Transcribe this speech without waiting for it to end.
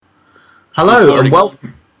Hello and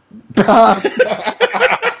welcome.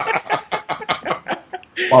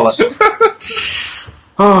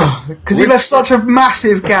 Oh, because he left such a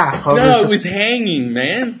massive gap. It was hanging,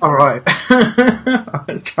 man. All right.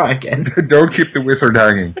 Let's try again. Don't keep the wizard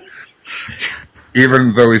hanging.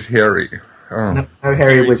 Even though he's hairy. Oh. No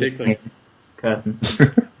hairy wizard. Curtains.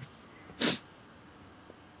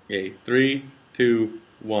 Okay, 3, 2,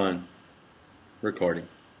 1. Recording.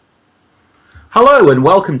 Hello and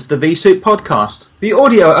welcome to the vSoup podcast, the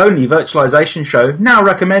audio-only virtualization show now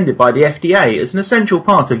recommended by the FDA as an essential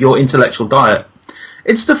part of your intellectual diet.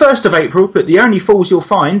 It's the 1st of April, but the only fools you'll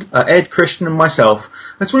find are Ed, Christian and myself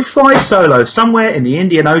as we fly solo somewhere in the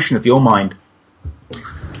Indian Ocean of your mind.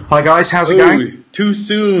 Hi guys, how's it going? Too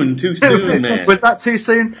soon, man. Was that too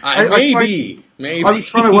soon? Maybe. I was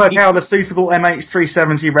trying to work out a suitable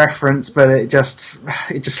MH370 reference, but it just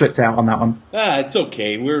slipped out on that one. It's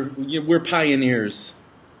okay. We're pioneers.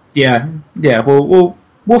 Yeah. We'll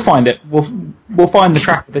find it. We'll find the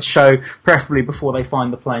track of this show, preferably before they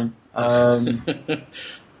find the plane. Although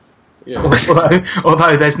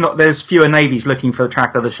there's fewer navies looking for the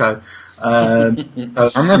track of the show.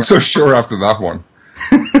 So, I'm not so sure after that one.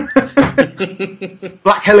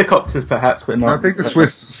 Black helicopters, perhaps, but not. I think the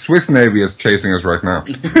Swiss Navy is chasing us right now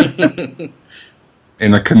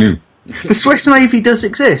in a canoe. The Swiss Navy does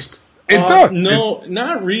exist. It does. No,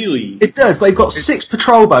 not really. It does. They've got 6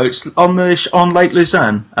 patrol boats on Lake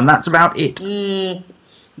Lucerne, and that's about it.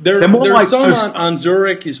 There's like some on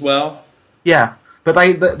Zurich as well. Yeah, but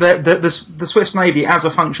the Swiss Navy as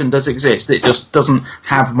a function does exist. It just doesn't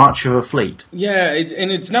have much of a fleet. Yeah,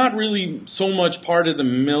 and it's not really so much part of the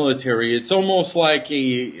military. It's almost like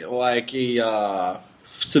a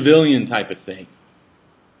civilian type of thing.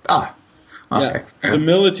 Ah, okay. Yeah, the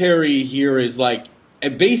military here is like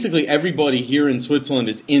basically everybody here in Switzerland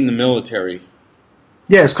is in the military.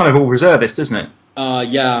 Yeah, it's kind of all reservist, isn't it?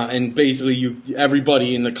 Yeah, and basically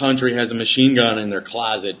everybody in the country has a machine gun in their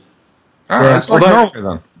closet. That's like Norway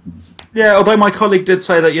then. Yeah, although my colleague did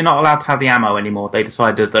say that you're not allowed to have the ammo anymore. They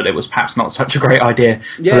decided that it was perhaps not such a great idea.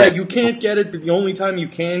 Yeah, you can't get it, but the only time you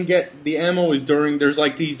can get the ammo is there's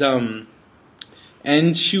like these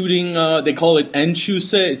end shooting, they call it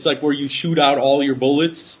Endschüsse. It's like where you shoot out all your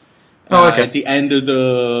bullets. At the end of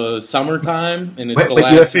the summertime, and it's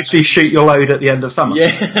but you officially shoot your load at the end of summer.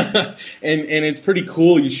 Yeah, and it's pretty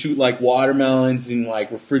cool. You shoot like watermelons and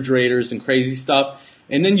like refrigerators and crazy stuff,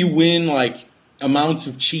 and then you win like amounts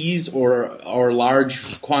of cheese or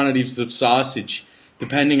large quantities of sausage,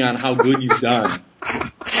 depending on how good you've done.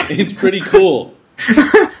 It's pretty cool.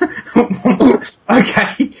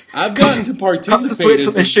 Okay. I've gotten to participate. Come to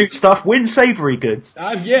Switzerland and shoot stuff, win savoury goods.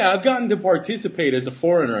 I've gotten to participate as a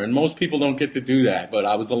foreigner, and most people don't get to do that. But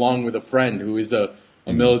I was along with a friend who is a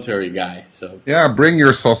military guy. So yeah, bring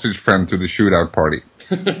your sausage friend to the shootout party.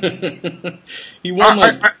 He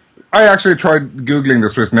won I actually tried Googling the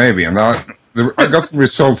Swiss Navy, and I got some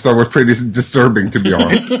results that were pretty disturbing, to be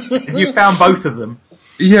honest. You found both of them?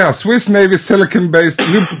 Yeah, Swiss Navy silicon-based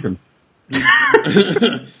lubricant.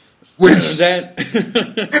 Which is that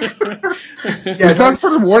for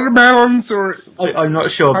the watermelons or? I'm not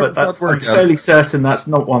sure, but I'm fairly certain that's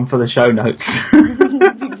not one for the show notes.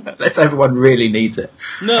 Unless everyone really needs it.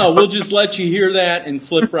 No, we'll just let you hear that and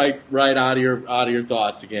slip right out of your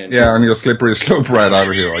thoughts again. Yeah, and your slippery slope right out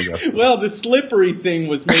of here, I guess. Well, the slippery thing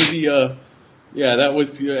was maybe that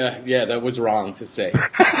was wrong to say.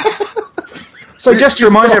 So just to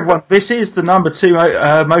remind everyone, this is the number 2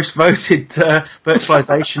 most voted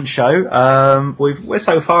virtualization show. We're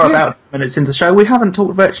so far about minutes into the show, we haven't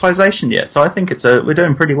talked virtualization yet, so I think we're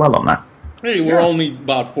doing pretty well on that. Hey, we're only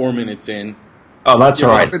about 4 minutes in. Oh, that's all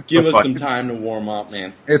right. Give us some time to warm up,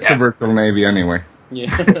 man. It's a virtual Navy anyway. Yeah.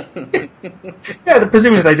 Yeah,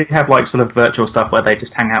 presumably they do have like sort of virtual stuff where they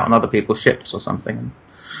just hang out on other people's ships or something.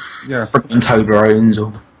 Yeah. And tow drones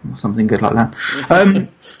or something good like that.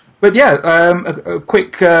 But yeah, a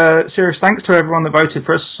quick serious thanks to everyone that voted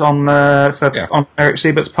for us on Eric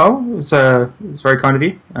Siebert's poll. It was very kind of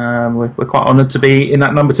you. We're quite honoured to be in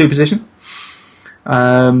that number 2 position.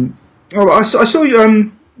 I saw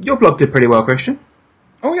you. Your blog did pretty well, Christian.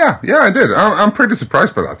 Oh yeah, I did. I'm pretty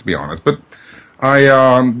surprised by that, to be honest. But I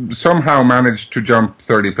somehow managed to jump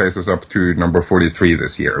 30 places up to number 43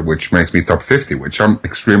 this year, which makes me top 50, which I'm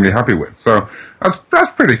extremely happy with. So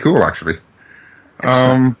that's pretty cool, actually.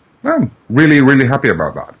 I'm really, really happy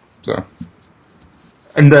about that. So.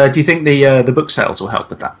 And do you think the book sales will help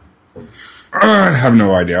with that? I have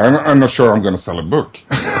no idea. I'm not sure I'm going to sell a book.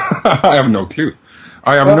 I have no clue.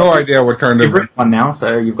 I have no idea what kind of... You've written one now,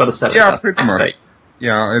 so you've got to sell it. Yeah, pretty much.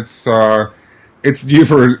 Yeah, it's... it's due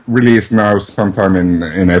for release now sometime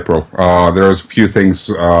in April. There's a few things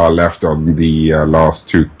left on the last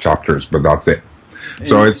 2 chapters, but that's it.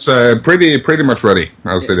 So it's pretty much ready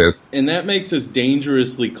as it is. And that makes us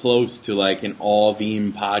dangerously close to like an all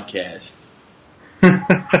Veeam podcast.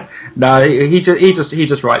 No, he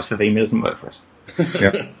just writes for Veeam. He doesn't work for us.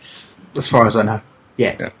 Yeah. As far as I know.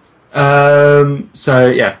 Yeah. So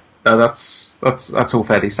yeah, that's all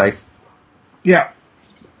fairly safe. Yeah,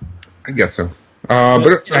 I guess so.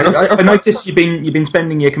 But I noticed you've been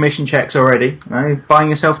spending your commission checks already. Buying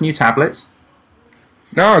yourself new tablets.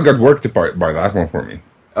 No, I got work to buy that one for me.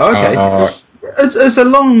 Okay. As a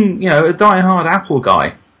a die-hard Apple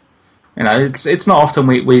guy, it's not often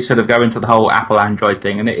we sort of go into the whole Apple Android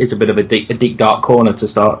thing, and it is a bit of a deep dark corner to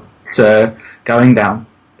start going down.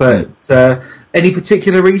 But any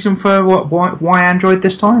particular reason for why Android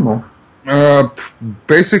this time, or?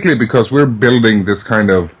 Basically because we're building this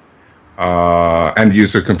kind of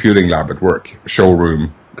end-user computing lab at work,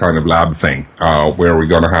 showroom kind of lab thing, where we're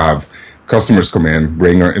going to have customers come in,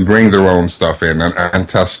 bring their own stuff in, and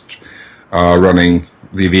test running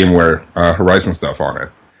the VMware Horizon stuff on it.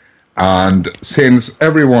 And since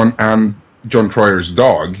everyone and John Troyer's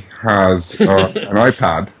dog has an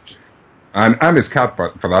iPad, and his cat,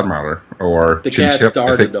 for that matter, or the cat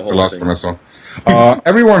started the whole thing.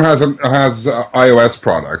 Everyone has iOS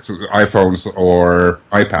products, iPhones or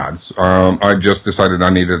iPads. I just decided I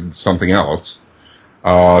needed something else,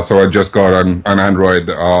 so I just got an Android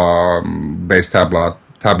based tablet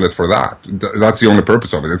for that. That's the only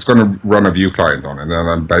purpose of it. It's going to run a Vue client on it,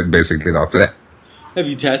 and basically that's it. Have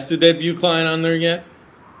you tested that Vue client on there yet?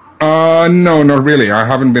 No, not really. I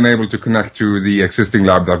haven't been able to connect to the existing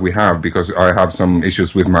lab that we have because I have some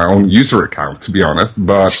issues with my own user account, to be honest.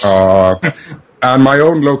 But and my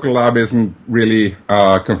own local lab isn't really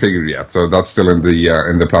configured yet, so that's still in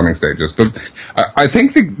the planning stages. But I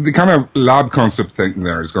think the kind of lab concept thing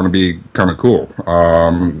there is going to be kind of cool.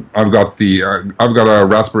 I've got a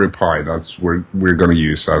Raspberry Pi that's we're going to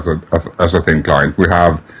use as a thin client. We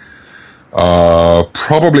have.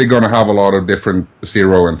 Probably going to have a lot of different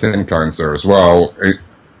zero and thin clients there as well,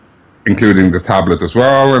 including the tablet as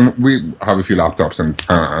well, and we have a few laptops and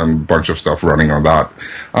a bunch of stuff running on that.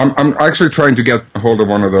 I'm actually trying to get a hold of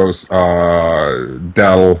one of those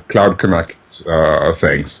Dell Cloud Connect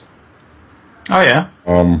things. Oh yeah.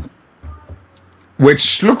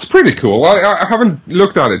 Which looks pretty cool. I haven't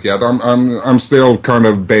looked at it yet. I'm still kind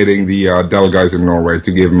of baiting the Dell guys in Norway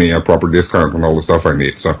to give me a proper discount on all the stuff I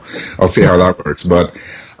need. So I'll see how that works. But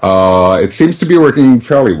it seems to be working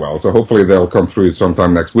fairly well. So hopefully they'll come through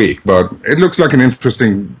sometime next week. But it looks like an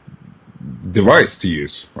interesting device to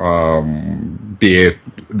use. Be it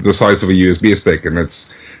the size of a USB stick, and it's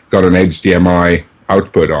got an HDMI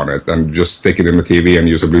output on it, and just stick it in the TV and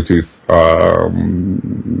use a Bluetooth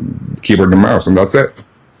keyboard and mouse, and that's it.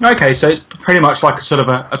 Okay, so it's pretty much like a sort of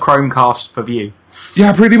a Chromecast for Vue.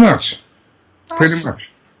 Yeah, pretty much. Pretty much.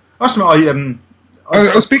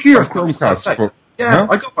 Speaking of Chromecast,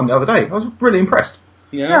 I got one the other day. I was really impressed.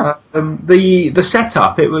 Yeah. The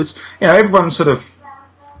setup, it was, everyone sort of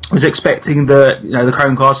was expecting the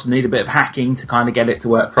Chromecast would need a bit of hacking to kind of get it to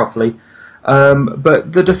work properly.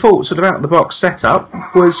 But the default sort of out-of-the-box setup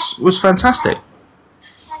was fantastic.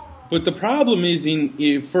 But the problem is,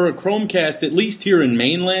 for a Chromecast, at least here in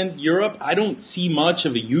mainland Europe, I don't see much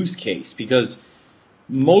of a use case because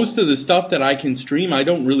most of the stuff that I can stream, I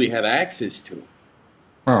don't really have access to.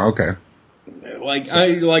 Oh, okay. Like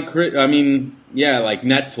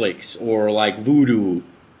Netflix or like Voodoo.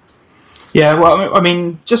 Yeah, well, I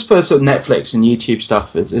mean, just for sort of Netflix and YouTube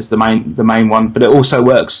stuff is the main one, but it also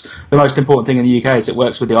works. The most important thing in the UK is it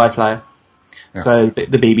works with the iPlayer, so the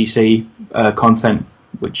BBC content,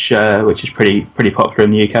 which is pretty popular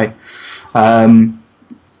in the UK.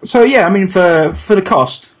 So yeah, I mean, for the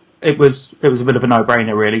cost, it was a bit of a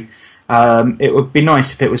no-brainer, really. It would be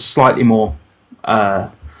nice if it was slightly more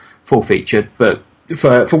full-featured, but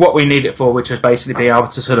for what we need it for, which is basically being able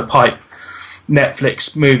to sort of pipe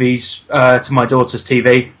Netflix movies to my daughter's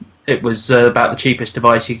TV. It was about the cheapest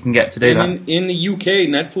device you can get to do that. In the UK,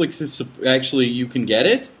 Netflix is actually, you can get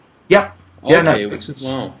it? Yep. Okay. Yeah, Netflix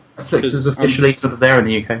is officially sort of there in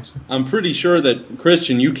the UK. So. I'm pretty sure that,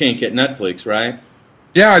 Christian, you can't get Netflix, right?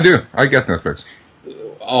 Yeah, I do. I get Netflix.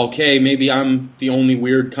 Okay, maybe I'm the only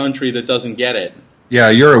weird country that doesn't get it. Yeah,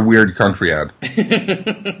 you're a weird country, Ed.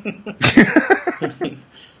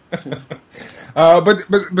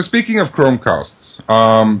 But speaking of Chromecasts,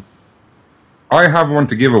 I have one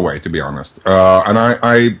to give away, to be honest, and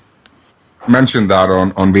I mentioned that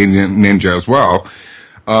on Being Ninja as well.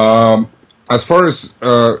 As far as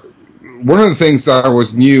one of the things that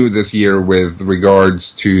was new this year with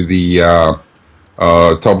regards to the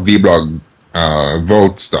top vblog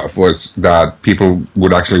vote stuff was that people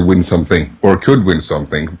would actually win something or could win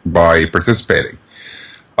something by participating.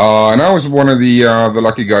 And I was one of the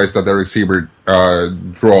lucky guys that Eric Siebert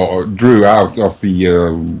drew out of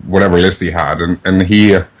the whatever list he had, and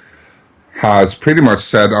he has pretty much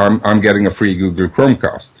said I'm getting a free Google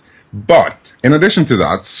Chromecast. But in addition to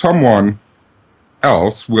that, someone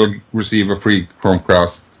else will receive a free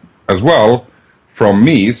Chromecast as well from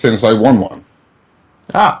me since I won one.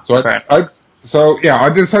 So I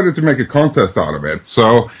decided to make a contest out of it.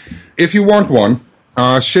 So if you want one,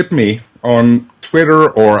 ship me on Twitter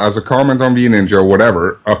or as a comment on vNinja or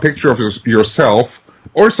whatever, a picture of yourself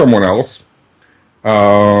or someone else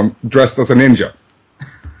dressed as a ninja.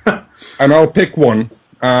 And I'll pick one,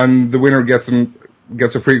 and the winner gets a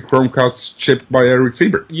free Chromecast shipped by Eric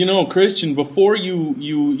Siebert. You know, Christian, before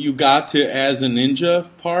you got to as a ninja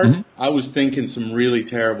part, I was thinking some really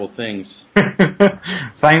terrible things.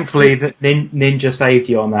 Thankfully, Ninja saved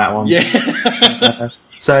you on that one. Yeah.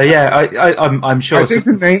 So yeah, I'm sure. I think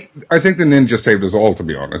the ninja saved us all, to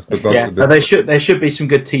be honest. But that's there should be some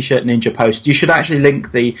good T-shirt ninja posts. You should actually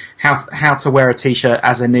link the how to wear a T-shirt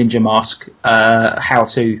as a ninja mask. How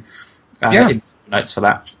to notes for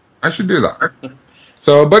that. I should do that.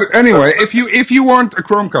 So, but anyway, if you want a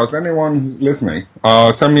Chromecast, anyone who's listening,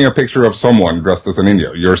 send me a picture of someone dressed as a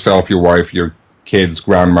ninja. Yourself, your wife, your kids,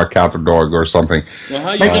 grandma, cat, or dog, or something. Well,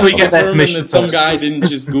 how Make sure you get that permission that some first. guy didn't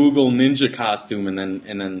just Google ninja costume and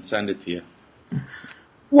then send it to you.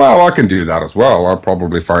 Well, I can do that as well. I'll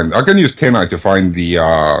probably I can use TinEye to find the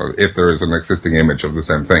if there is an existing image of the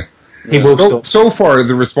same thing. He will So far,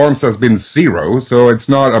 the response has been 0, so it's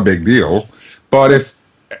not a big deal. But if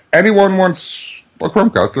anyone wants a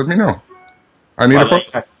Chromecast, let me know. I need a phone.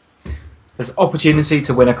 There's opportunity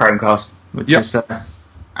to win a Chromecast, which is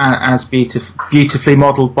as beautifully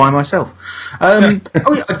modelled by myself. I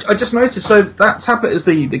just noticed, so that tablet is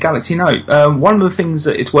the Galaxy Note. One of the things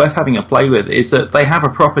that it's worth having a play with is that they have a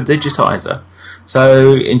proper digitizer.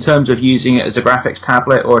 So in terms of using it as a graphics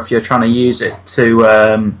tablet, or if you're trying to use it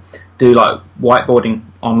to do like whiteboarding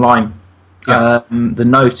online, the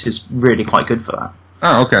Note is really quite good for that.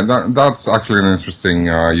 Oh, okay. That's actually an interesting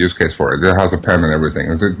use case for it. It has a pen and everything.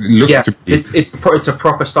 It looks to be... it's a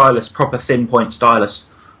proper stylus, proper thin point stylus.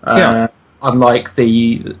 Unlike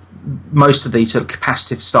most of the sort of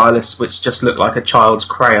capacitive stylus, which just look like a child's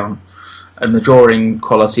crayon, and the drawing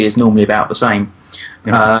quality is normally about the same.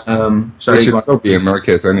 So it should be in my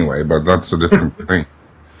case anyway, but that's a different thing.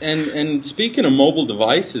 And speaking of mobile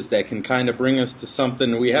devices that can kind of bring us to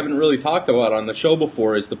something we haven't really talked about on the show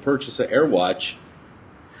before is the purchase of AirWatch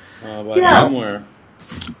by VMware.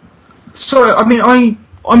 So, I mean,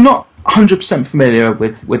 I'm not 100% familiar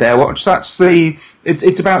with AirWatch. That's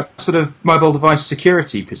it's about sort of mobile device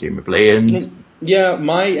security, presumably, and yeah,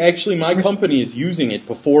 my company is using it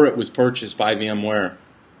before it was purchased by VMware.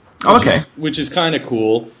 Which is kind of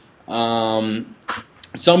cool.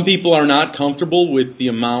 Some people are not comfortable with the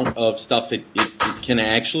amount of stuff it can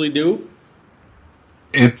actually do.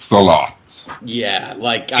 It's a lot. Yeah,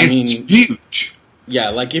 it's huge. Yeah,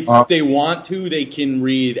 like if they want to, they can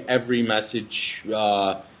read every message,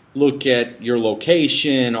 look at your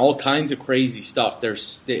location, all kinds of crazy stuff.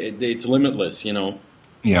 It's limitless, you know.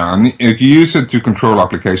 Yeah, and you can use it to control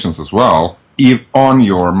applications as well, on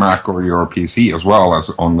your Mac or your PC as well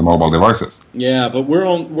as on the mobile devices. Yeah, but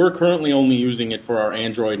we're currently only using it for our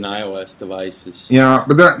Android and iOS devices. Yeah,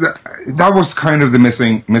 but that was kind of the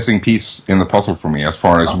missing piece in the puzzle for me as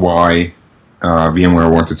far as why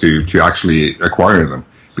VMware wanted to actually acquire them.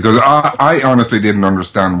 Because I honestly didn't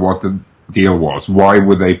understand what the deal was. Why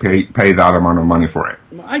would they pay that amount of money for it?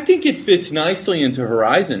 I think it fits nicely into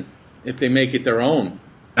Horizon if they make it their own.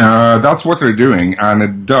 That's what they're doing, and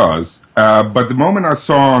it does. But the moment I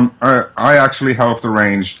saw I actually helped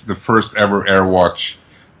arrange the first ever AirWatch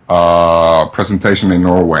presentation in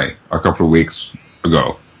Norway a couple of weeks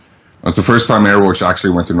ago. It was the first time AirWatch actually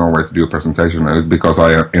went to Norway to do a presentation, because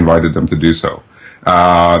I invited them to do so.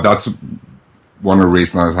 That's one of the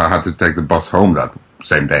reasons I had to take the bus home that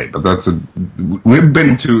same day. But we've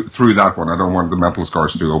been through that one. I don't want the mental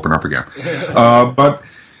scars to open up again.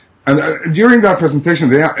 And during that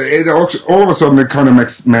presentation, all of a sudden it kind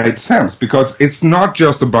of made sense, because it's not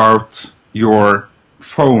just about your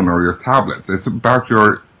phone or your tablets. It's about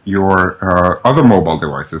your other mobile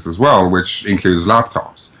devices as well, which includes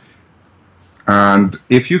laptops. And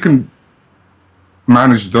if you can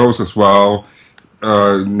manage those as well,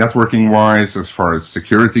 networking-wise, as far as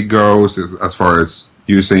security goes, as far as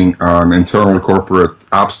using an internal corporate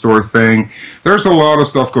app store thing. There's a lot of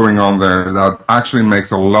stuff going on there that actually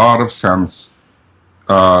makes a lot of sense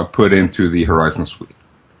put into the Horizon suite.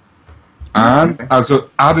 And as an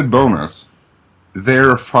added bonus,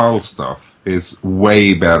 their file stuff is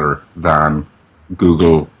way better than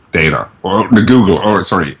Google Data,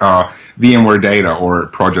 VMware Data or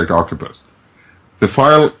Project Octopus. The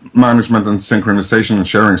file management and synchronization and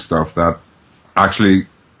sharing stuff that actually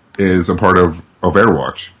is a part of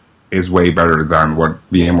AirWatch is way better than what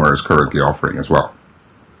VMware is currently offering as well.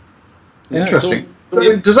 Interesting.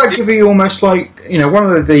 So does that give you almost like, one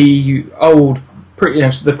of the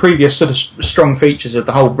the previous sort of strong features of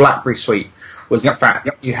the whole BlackBerry suite was the fact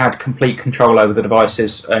that you had complete control over the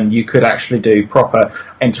devices and you could actually do proper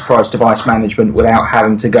enterprise device management without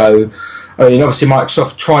having to go... obviously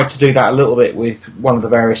Microsoft tried to do that a little bit with one of the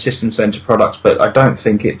various System Center products, but I don't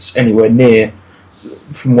think it's anywhere near,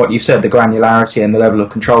 from what you said, the granularity and the level of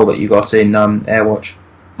control that you got in AirWatch.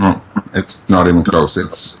 No, it's not even close.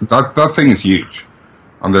 That thing is huge.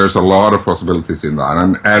 And there's a lot of possibilities in that.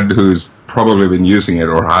 And Ed, who's probably been using it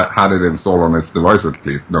or had it installed on its device at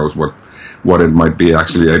least, knows what it might be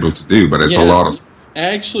actually able to do, but it's a lot of...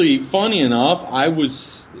 Actually, funny enough, I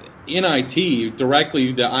was in IT,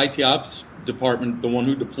 directly, the IT ops department, the one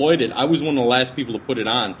who deployed it, I was one of the last people to put it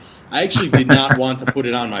on. I actually did not want to put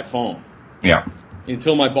it on my phone. Yeah.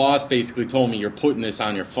 Until my boss basically told me, you're putting this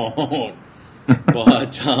on your phone.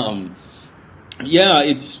 But, so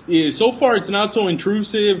far it's not so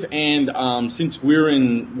intrusive, and since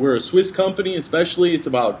we're a Swiss company especially, it's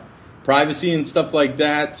about privacy and stuff like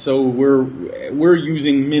that, so we're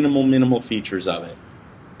using minimal features of it.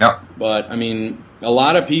 Yeah. But, a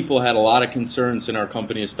lot of people had a lot of concerns in our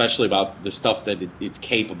company, especially about the stuff that it's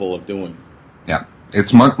capable of doing. Yeah.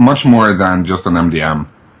 It's much more than just an MDM.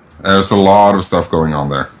 There's a lot of stuff going on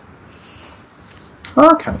there.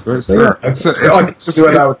 Okay.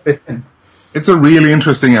 It's a really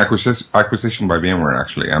interesting acquisition by VMware,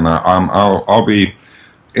 actually, and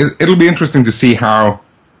it'll be interesting to see how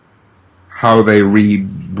they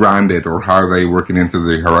rebrand it or how they work it into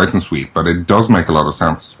the Horizon suite, but it does make a lot of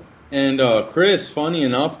sense. And Chris, funny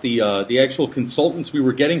enough, the actual consultants we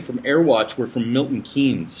were getting from AirWatch were from Milton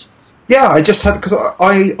Keynes. Yeah, I just had, because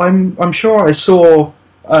I'm sure I saw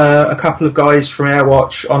a couple of guys from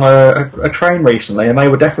AirWatch on a train recently, and they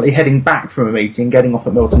were definitely heading back from a meeting, getting off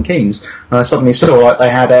at Milton Keynes, and I suddenly saw they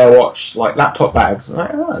had AirWatch laptop bags. I was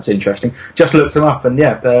like, oh, that's interesting. Just looked them up, and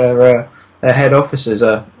their head offices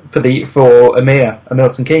are for EMEA at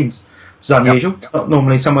Milton Keynes. It's unusual. Yep. It's not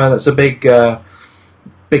normally somewhere that's a big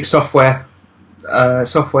software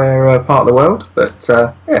part of the world, but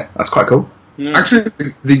that's quite cool. Yeah. Actually,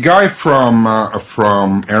 the guy from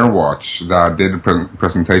AirWatch that did a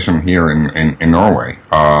presentation here in Norway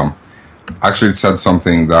actually said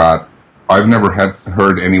something that I've never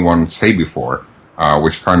heard anyone say before,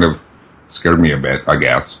 which kind of scared me a bit, I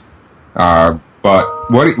guess. But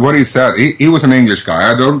what he said, he was an English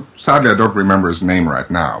guy. Sadly, I don't remember his name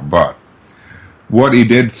right now, but what he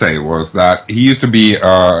did say was that he used to be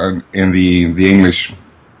in the English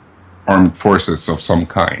armed forces of some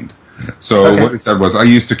kind. So what he said was, I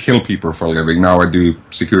used to kill people for a living, now I do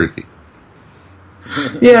security.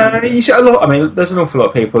 Yeah, you see a lot. There's an awful lot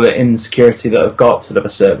of people in security that have got sort of a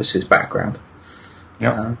services background.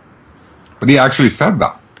 Yeah. But he actually said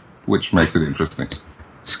that, which makes it interesting.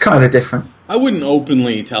 It's kind of different. I wouldn't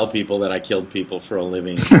openly tell people that I killed people for a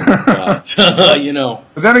living, but, But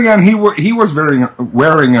then again, he was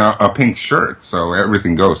wearing a pink shirt, so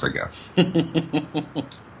everything goes, I guess.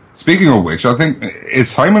 Speaking of which, I think,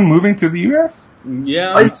 is Simon moving to the US?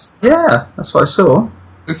 Yeah. That's what I saw.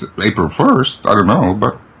 It's April 1st, I don't know,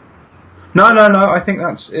 but... No, I think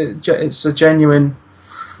it's a genuine...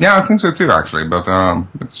 Yeah, I think so too, actually, but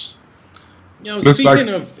it's... Speaking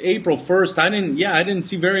of April 1st, I didn't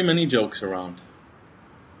see very many jokes around.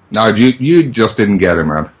 No, you just didn't get it,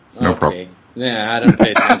 man. No problem. Yeah, I don't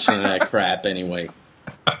pay attention to that crap anyway.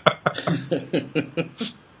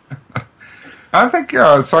 I think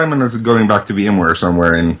Simon is going back to VMware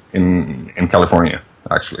somewhere in California,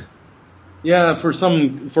 actually. Yeah, for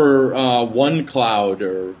One Cloud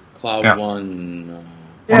or Cloud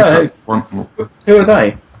Yeah. One. Who are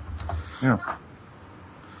they? Yeah.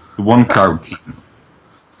 The One Cloud team.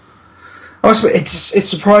 It's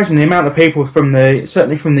surprising the amount of people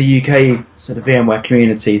certainly from the UK sort of VMware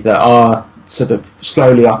community that are sort of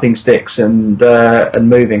slowly upping sticks and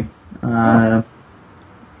moving. We're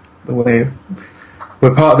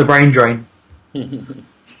part of the brain drain.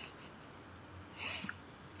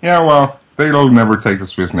 Yeah, well, they'll never take the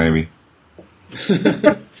Swiss Navy.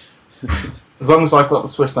 As long as I've got the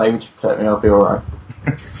Swiss Navy to protect me, I'll be alright.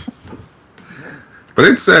 But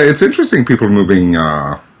it's interesting. People moving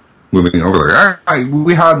over there.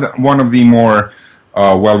 We had one of the more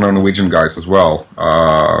well-known Norwegian guys as well,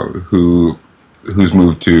 who's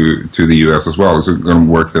moved to the US as well. He's going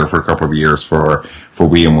to work there for a couple of years for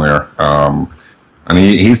VMware. And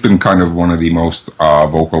he's been kind of one of the most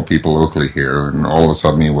vocal people locally here, and all of a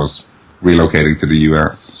sudden he was relocating to the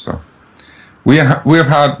US. So we have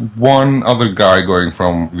had one other guy going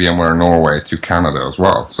from VMware Norway to Canada as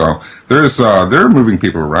well. So they're moving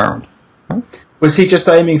people around. Huh? Was he just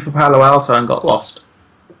aiming for Palo Alto and got lost?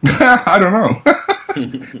 I don't know.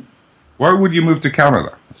 Why would you move to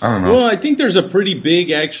Canada? I don't know. Well, I think there's a pretty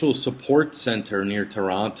big actual support center near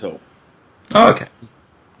Toronto. Oh, okay.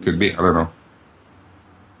 Could be. I don't know.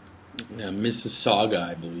 Yeah, Mississauga,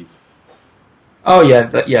 I believe. Oh,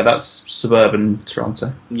 yeah, that's suburban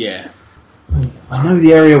Toronto. Yeah. I know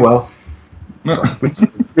the area well. No.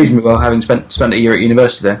 Reasonably well, having spent a year at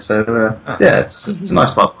university there. So, yeah, it's a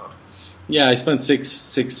nice part. Yeah, I spent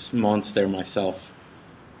six months there myself.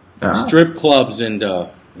 Ah. Strip clubs and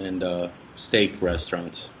steak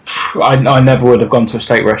restaurants. I never would have gone to a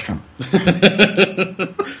steak restaurant.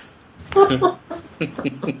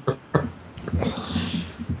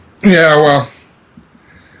 Yeah, well,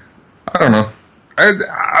 I don't know.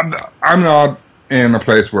 I'm not in a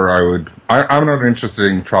place where I'm not interested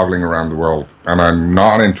in traveling around the world, and I'm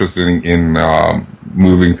not interested in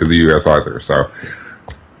moving to the US either. So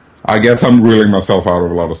I guess I'm ruling myself out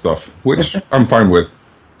of a lot of stuff, which I'm fine with.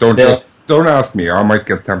 Don't ask me. I might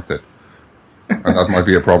get tempted, and that might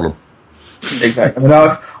be a problem. Exactly. I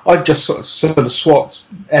mean, I've just sort of swapped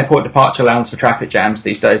airport departure lounge for traffic jams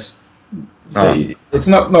these days. It's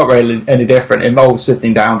not really any different. It involves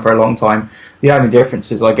sitting down for a long time. The only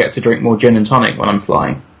difference is I get to drink more gin and tonic when I'm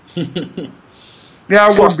flying. Yeah,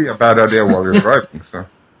 it wouldn't be a bad idea while you're driving. So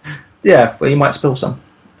yeah, well, you might spill some.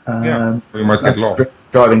 You might get lost.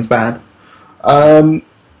 Driving's bad.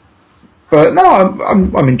 But no,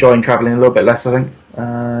 I'm enjoying travelling a little bit less. I think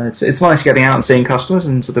it's nice getting out and seeing customers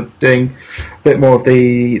and sort of doing a bit more of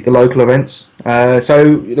the local events.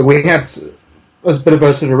 So we had. As a bit of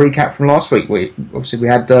a sort of recap from last week, we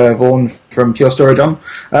had Vaughan from Pure Storage on.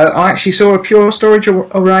 I actually saw a Pure Storage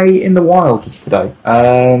array in the wild today.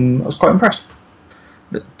 I was quite impressed.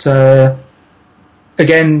 But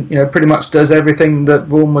again, pretty much does everything that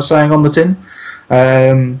Vaughan was saying on the tin.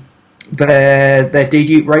 Their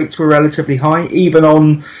dedupe rates were relatively high, even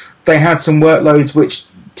on they had some workloads which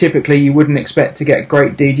typically you wouldn't expect to get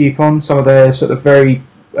great dedupe on. Some of their sort of very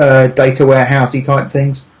data warehousey type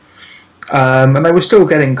things. And they were still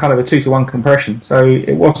getting kind of a 2-to-1 compression, so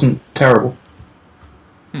it wasn't terrible.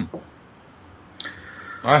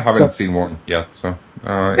 I haven't seen one yet, so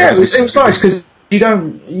yeah, it was nice because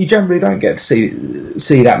you generally don't get to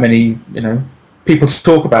see that many people to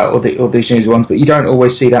talk about all these new ones, but you don't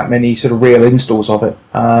always see that many sort of real installs of it.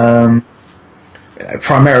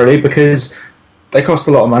 Primarily because they cost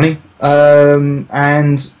a lot of money,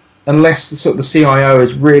 and unless the CIO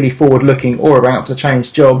is really forward looking or about to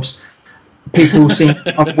change jobs, people seem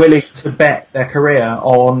unwilling to bet their career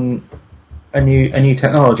on a new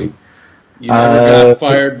technology.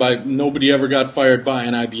 Nobody ever got fired by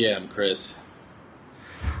an IBM, Chris.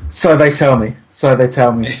 So they tell me.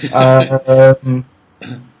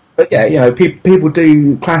 But yeah, people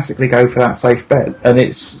do classically go for that safe bet, and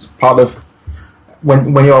it's part of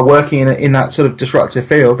when you are working in that sort of disruptive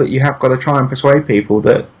field that you have got to try and persuade people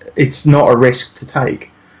that it's not a risk to take.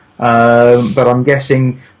 But I'm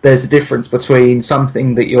guessing there's a difference between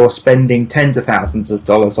something that you're spending tens of thousands of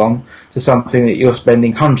dollars on to something that you're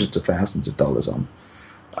spending hundreds of thousands of dollars on,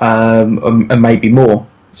 and maybe more.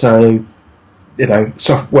 So,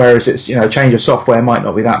 whereas it's change of software might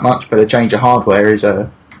not be that much, but a change of hardware is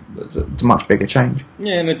it's a much bigger change.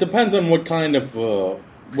 Yeah, and it depends on what kind of a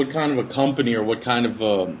company or what kind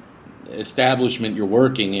of establishment you're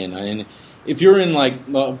working in. I mean, if you're in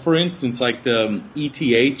for instance, like the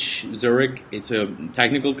ETH Zurich, it's a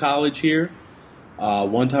technical college here.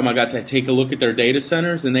 One time I got to take a look at their data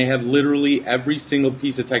centers, and they have literally every single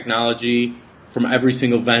piece of technology from every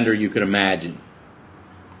single vendor you could imagine.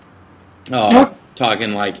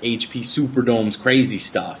 Talking like HP Superdome's crazy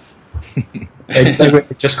stuff. They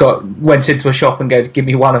just went into a shop and go, "Give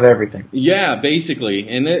me one of everything." Yeah, basically,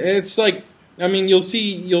 and it's like, I mean, you'll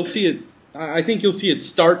see it. I think you'll see it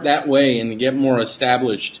start that way and get more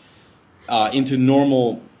established into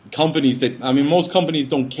normal companies. Most companies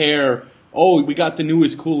don't care. Oh, we got the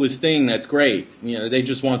newest, coolest thing. That's great. They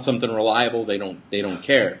just want something reliable. They don't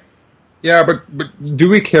care. Yeah, but do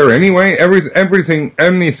we care anyway? Anything,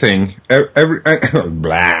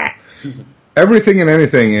 blah. everything and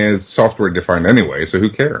anything is software defined anyway, so who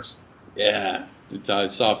cares? Yeah,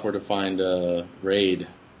 it's software-defined RAID.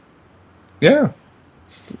 Yeah,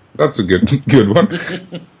 that's a good one.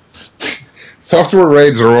 Software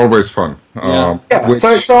raids are always fun. Yeah.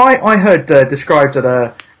 So I heard described at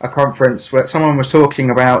a conference where someone was talking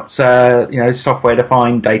about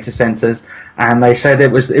software-defined data centers, and they said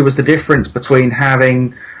it was the difference between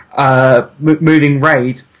having moving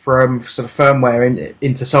RAID from sort of firmware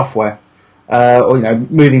into software, or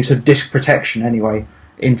moving sort of disk protection anyway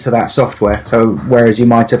into that software. So whereas you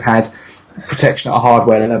might have had protection at a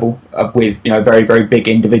hardware level with very very big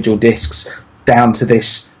individual disks down to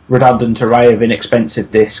this redundant array of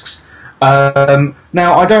inexpensive disks. Now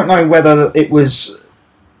I don't know whether it was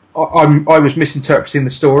I was misinterpreting the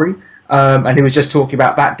story, and he was just talking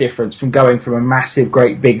about that difference from going from a massive,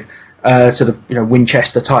 great big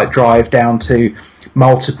Winchester type drive down to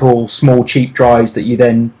multiple small cheap drives that you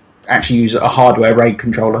then actually use a hardware RAID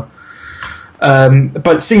controller.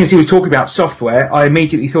 But seeing as he was talking about software, I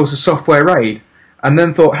immediately thought of software RAID, and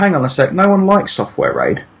then thought, hang on a sec, no one likes software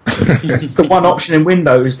RAID. It's the one option in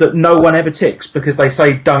Windows that no one ever ticks because they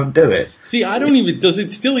say don't do it. See, I don't even. Does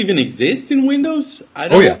it still even exist in Windows? I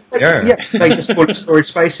don't. Yeah. They just call it storage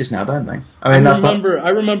spaces now, don't they? I mean, I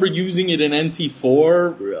remember using it in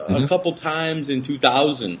NT4 a couple times in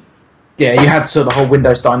 2000. Yeah, you had sort of the whole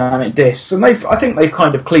Windows Dynamic Disks, and I think they've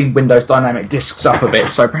kind of cleaned Windows Dynamic Disks up a bit.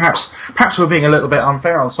 So perhaps we're being a little bit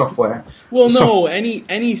unfair on software. Well, no,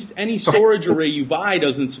 any storage array you buy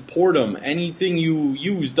doesn't support them. Anything you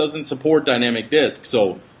use doesn't support dynamic disk,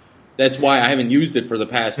 so that's why I haven't used it for the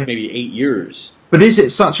past maybe 8 years. But is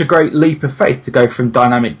it such a great leap of faith to go from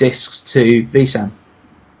dynamic disks to vSAN?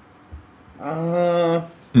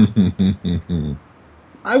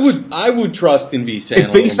 I would trust in vSAN.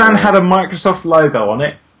 If vSAN had a Microsoft logo on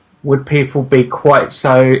it, would people be quite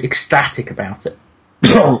so ecstatic about it?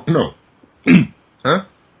 No. Huh?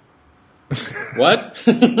 What?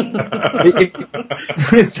 There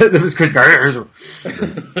was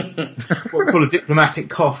what we call a diplomatic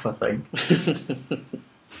cough, I think.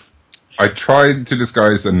 I tried to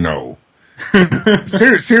disguise a no.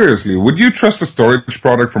 Seriously, would you trust a storage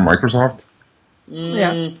product from Microsoft?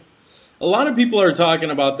 Yeah. A lot of people are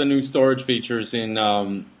talking about the new storage features in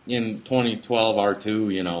 2012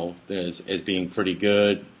 R2, as being pretty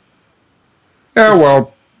good. Yeah,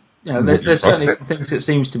 well, there's certainly some things it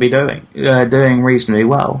seems to be doing reasonably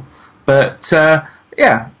well, but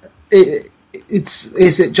is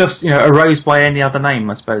it just a rose by any other name,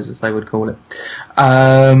 I suppose, as they would call it,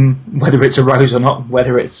 whether it's a rose or not,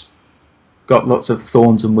 whether it's got lots of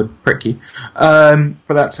thorns and would prick you, but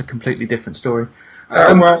that's a completely different story.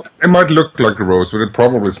 Well, it might look like a rose, but it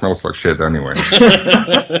probably smells like shit anyway.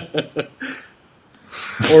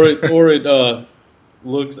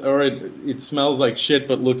 It smells like shit,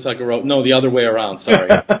 but looks like a rose. No, the other way around. Sorry,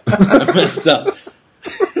 I messed up.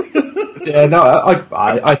 Yeah, no,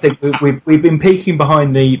 I think we've been peeking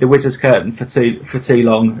behind the wizard's curtain for too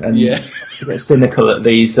long, and to get cynical at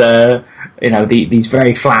these these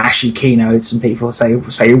very flashy keynotes, and people say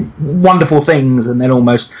wonderful things, and then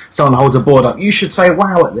almost someone holds a board up. You should say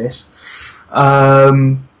wow at this,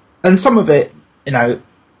 and some of it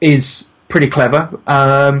is pretty clever.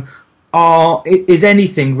 Is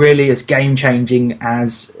anything really as game changing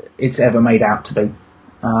as it's ever made out to be?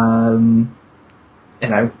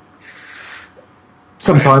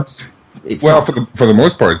 Sometimes it's well, for the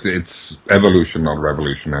most part, it's evolution, not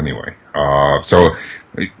revolution, anyway. So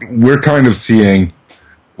we're kind of seeing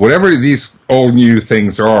whatever these all new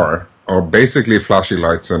things are basically flashy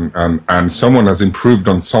lights, and someone has improved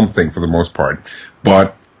on something for the most part.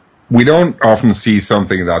 But we don't often see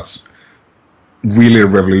something that's really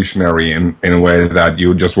revolutionary in a way that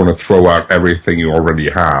you just want to throw out everything you already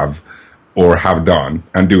have or have done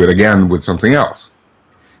and do it again with something else.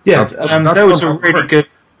 Yeah, there was a really good,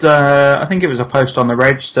 I think it was a post on the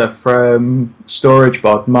Register from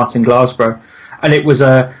StorageBod, Martin Glasborough, and it was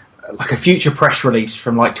a future press release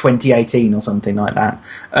from like 2018 or something like that,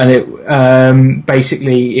 and it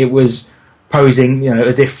basically it was posing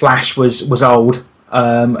as if Flash was old,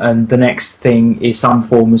 and the next thing is some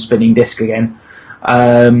form of spinning disk again.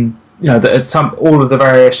 That all of the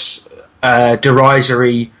various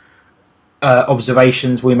derisory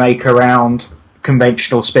observations we make around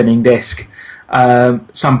conventional spinning disk,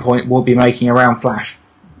 some point we'll be making around Flash.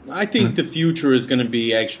 I think the future is going to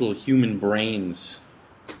be actual human brains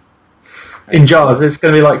in jars. It's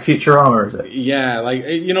going to be like Futurama, is it? Yeah, like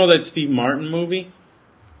that Steve Martin movie.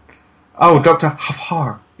 Oh, Dr.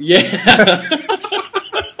 Hafar. Yeah.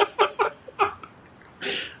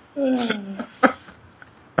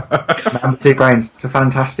 man with two brains. It's a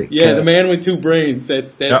fantastic. Yeah, the man with two brains.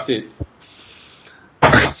 That's it.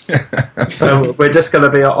 So we're just going to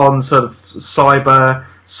be on sort of cyber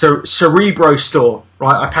Cerebro Store,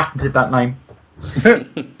 right? I patented that name.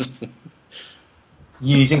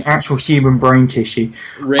 Using actual human brain tissue.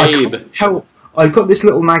 Rabe. I've got this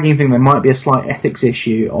little nagging thing. There might be a slight ethics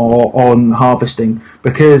issue on harvesting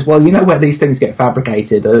because, well, you know where these things get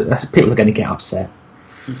fabricated. People are going to get upset.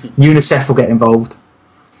 UNICEF will get involved.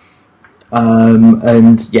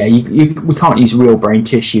 And yeah, we can't use real brain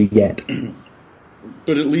tissue yet.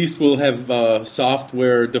 But at least we'll have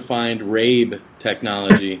software-defined Rabe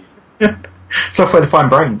technology. Software-defined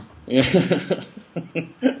brains.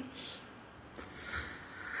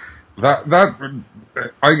 That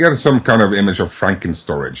I get some kind of image of Franken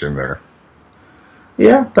storage in there.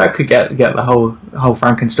 Yeah, that could get the whole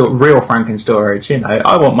Franken real Franken storage. You know,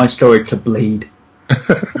 I want my storage to bleed.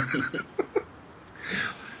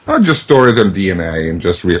 I'll just store it in DNA and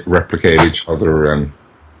just replicate each other, and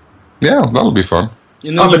yeah, that'll be fun.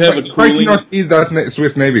 And then you have a cooling. Might not need that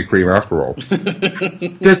Swiss Navy cream after all.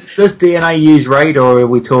 Does DNA use RAID, or are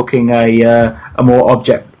we talking a more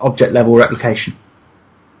object level replication?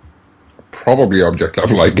 Probably object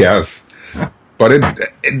level, I guess, but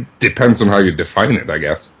it depends on how you define it, I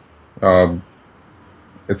guess.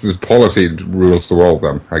 It's a policy that rules the world,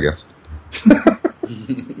 then, I guess.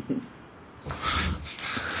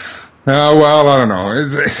 Well, I don't know.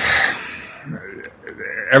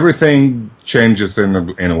 Everything changes in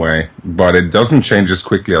a way, but it doesn't change as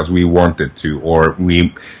quickly as we want it to, or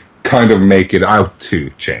we kind of make it out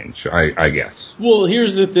to change, I guess. Well,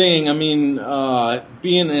 here's the thing. I mean,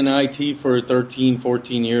 being in IT for 13,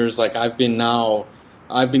 14 years, like I've been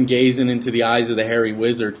gazing into the eyes of the hairy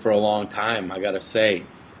wizard for a long time, I gotta say.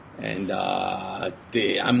 And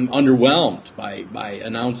I'm underwhelmed by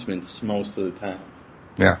announcements most of the time.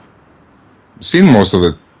 Yeah. Seen most of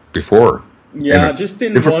it before. Yeah, just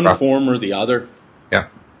in one form or the other. Yeah.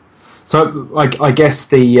 So, I guess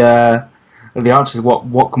the answer is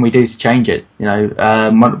what can we do to change it? You know,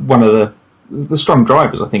 one of the strong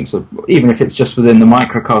drivers, I think, so even if it's just within the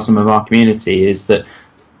microcosm of our community, is that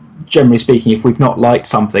generally speaking, if we've not liked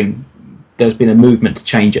something, there's been a movement to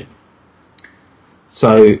change it.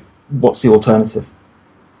 So, what's the alternative?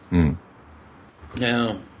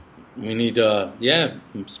 Yeah, we need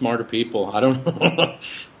smarter people. I don't know.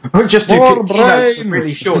 Just do keynotes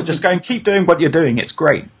really short. Just go and keep doing what you're doing. It's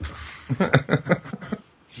great.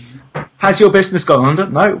 Has your business gone under?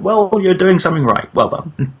 No. Well, you're doing something right. Well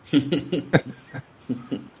done.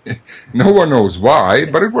 No one knows why,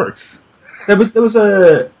 but it works. There was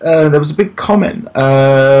a big comment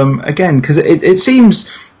again, because it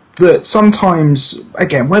seems that sometimes,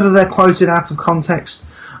 again, whether they're quoted out of context,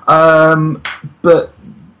 but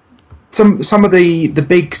some of the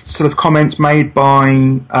big sort of comments made by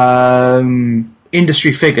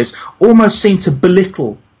industry figures almost seem to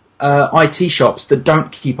belittle IT shops that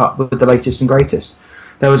don't keep up with the latest and greatest.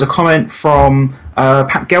 There was a comment from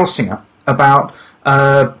Pat Gelsinger about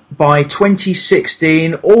by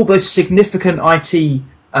 2016 all the significant IT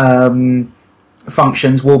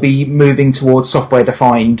functions will be moving towards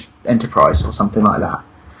software-defined enterprise or something like that.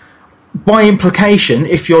 By implication,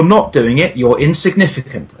 if you're not doing it, you're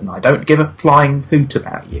insignificant, and I don't give a flying hoot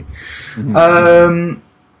about you. Mm-hmm.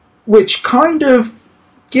 Which kind of,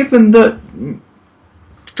 given that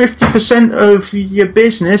 50% of your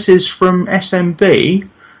business is from SMB,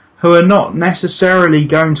 who are not necessarily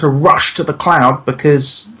going to rush to the cloud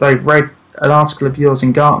because they've read an article of yours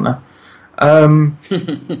in Gartner.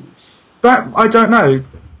 That, I don't know,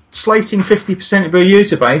 slating 50% of your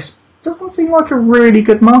user base doesn't seem like a really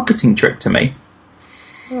good marketing trick to me.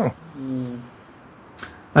 Oh.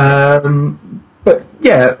 But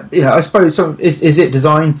yeah, I suppose is it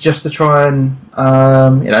designed just to try and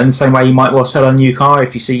in the same way you might well sell a new car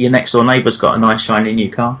if you see your next door neighbour's got a nice shiny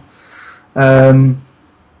new car, and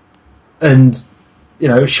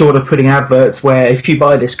short of putting adverts where if you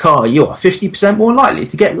buy this car you are 50% more likely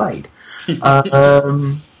to get laid.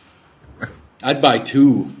 I'd buy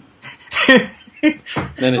two.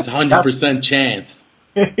 Then it's 100% chance.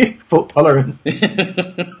 Fault tolerant.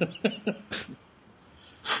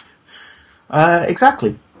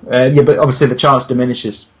 Exactly. But obviously the chance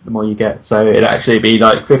diminishes the more you get. So it'd actually be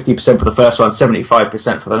like 50% for the first one,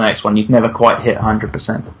 75% for the next one. You'd never quite hit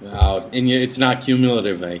 100%. Wow. And it's not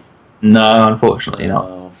cumulative, eh? No, unfortunately not.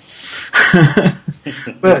 Oh.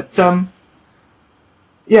 But I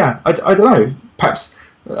don't know.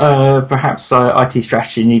 Perhaps IT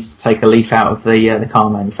strategy needs to take a leaf out of the car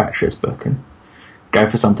manufacturer's book and go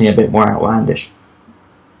for something a bit more outlandish.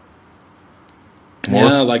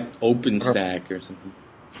 Yeah, like OpenStack or something.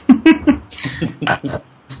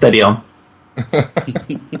 Steady on.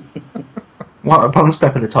 One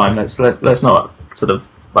step at a time. Let's not sort of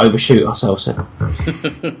overshoot ourselves here.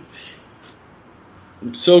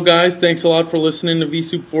 So, guys, thanks a lot for listening to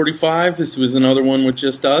vSoup 45. This was another one with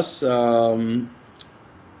just us. And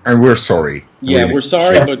we're sorry. Yeah, really. we're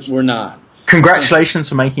sorry, Yeah. but we're not. Congratulations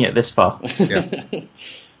for making it this far. Yeah.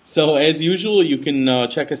 So, as usual, you can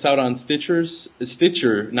check us out on Stitcher,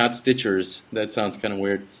 not Stitchers. That sounds kind of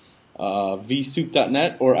weird.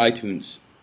 vSoup.net or iTunes.